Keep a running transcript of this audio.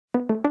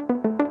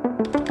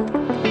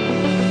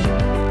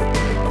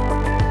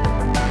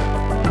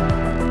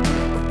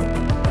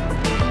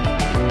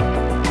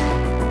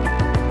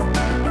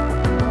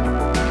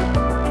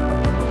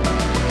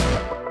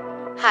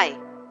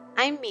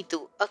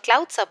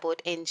Cloud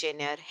Support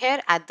Engineer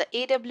here at the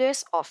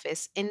AWS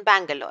office in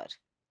Bangalore.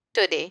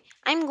 Today,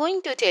 I'm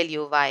going to tell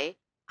you why,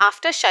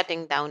 after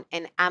shutting down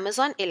an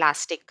Amazon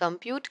Elastic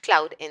Compute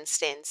Cloud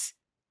instance,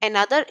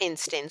 another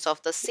instance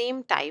of the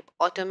same type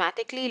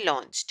automatically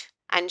launched,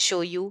 and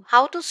show you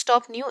how to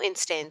stop new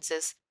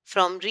instances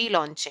from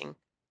relaunching.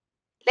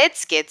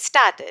 Let's get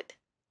started.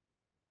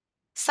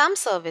 Some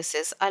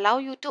services allow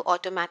you to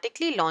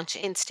automatically launch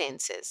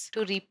instances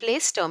to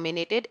replace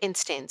terminated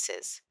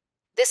instances.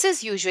 This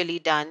is usually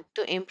done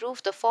to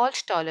improve the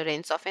fault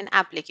tolerance of an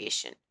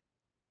application.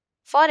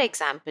 For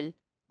example,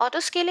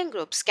 autoscaling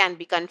groups can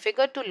be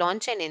configured to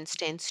launch an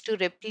instance to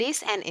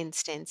replace an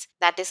instance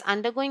that is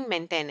undergoing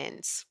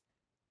maintenance.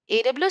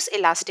 AWS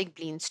Elastic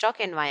Beanstalk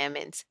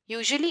environments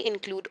usually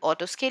include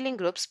autoscaling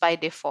groups by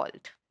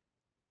default.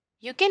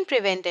 You can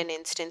prevent an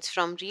instance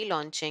from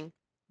relaunching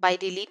by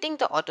deleting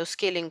the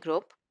autoscaling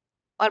group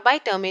or by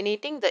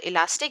terminating the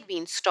Elastic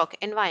Beanstalk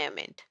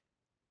environment.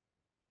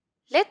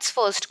 Let's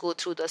first go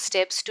through the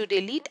steps to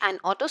delete an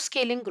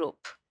autoscaling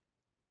group.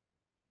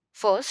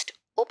 First,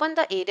 open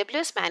the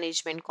AWS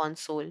Management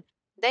Console,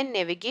 then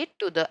navigate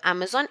to the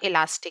Amazon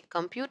Elastic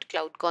Compute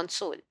Cloud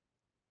console.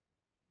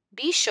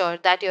 Be sure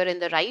that you're in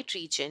the right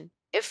region.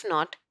 If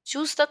not,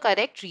 choose the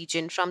correct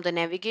region from the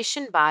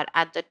navigation bar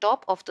at the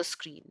top of the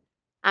screen.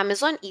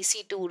 Amazon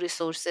EC2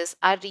 resources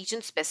are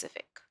region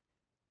specific.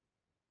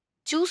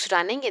 Choose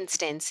Running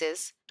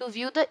Instances to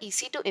view the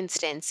EC2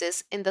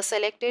 instances in the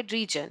selected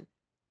region.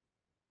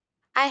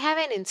 I have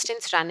an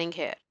instance running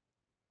here.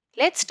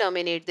 Let's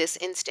terminate this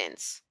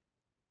instance.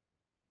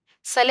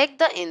 Select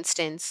the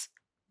instance,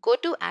 go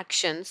to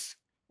Actions,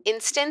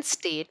 Instance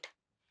State,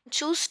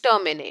 choose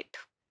Terminate,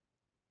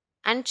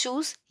 and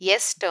choose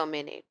Yes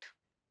Terminate.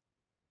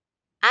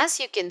 As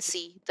you can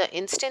see, the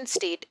instance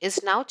state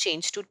is now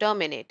changed to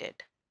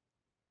terminated.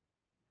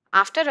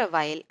 After a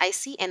while, I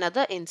see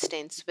another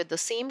instance with the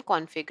same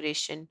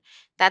configuration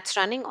that's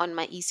running on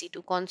my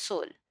EC2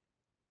 console.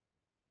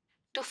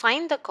 To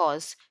find the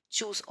cause,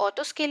 choose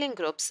Autoscaling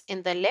Groups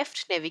in the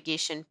left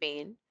navigation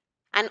pane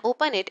and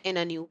open it in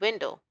a new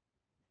window.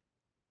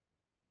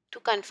 To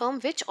confirm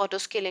which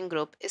autoscaling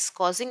group is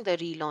causing the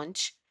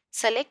relaunch,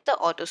 select the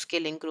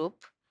autoscaling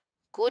group,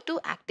 go to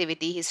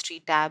Activity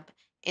History tab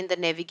in the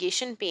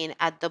navigation pane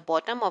at the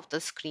bottom of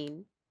the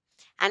screen,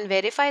 and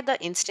verify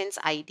the instance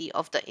ID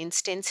of the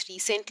instance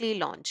recently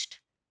launched.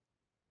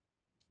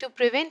 To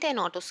prevent an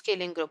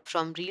autoscaling group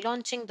from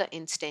relaunching the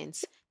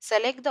instance,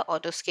 select the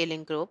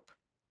autoscaling group,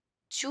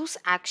 choose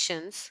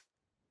Actions,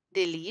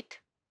 Delete,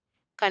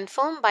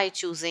 confirm by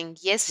choosing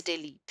Yes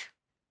Delete.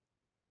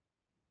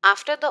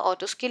 After the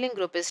autoscaling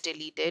group is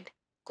deleted,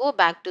 go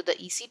back to the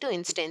EC2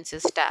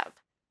 Instances tab.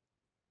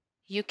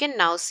 You can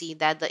now see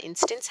that the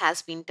instance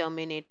has been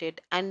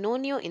terminated and no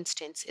new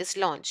instance is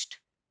launched.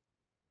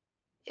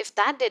 If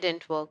that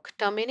didn't work,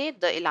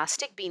 terminate the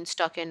Elastic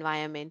Beanstalk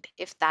environment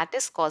if that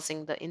is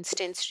causing the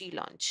instance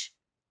relaunch.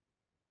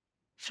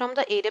 From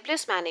the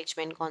AWS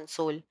Management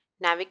Console,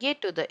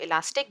 navigate to the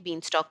Elastic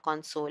Beanstalk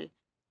console,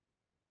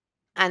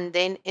 and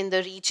then in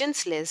the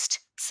Regions list,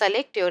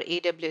 select your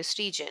AWS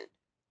region.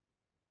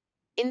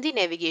 In the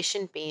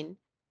navigation pane,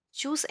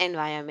 choose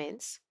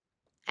Environments,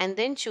 and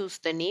then choose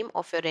the name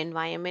of your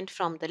environment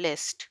from the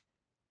list.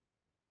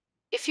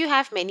 If you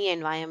have many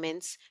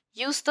environments,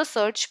 use the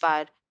search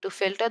bar to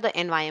filter the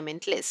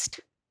environment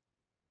list.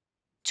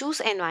 Choose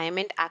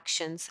Environment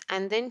Actions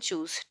and then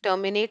choose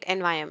Terminate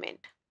Environment.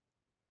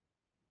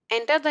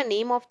 Enter the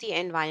name of the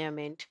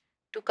environment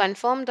to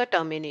confirm the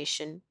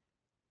termination,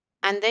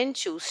 and then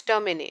choose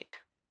Terminate.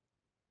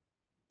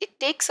 It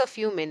takes a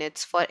few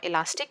minutes for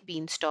Elastic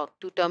Beanstalk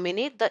to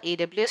terminate the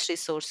AWS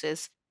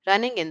resources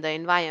running in the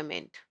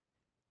environment.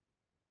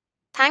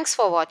 Thanks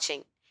for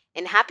watching,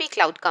 and happy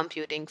cloud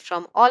computing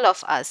from all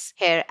of us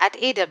here at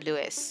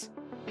AWS.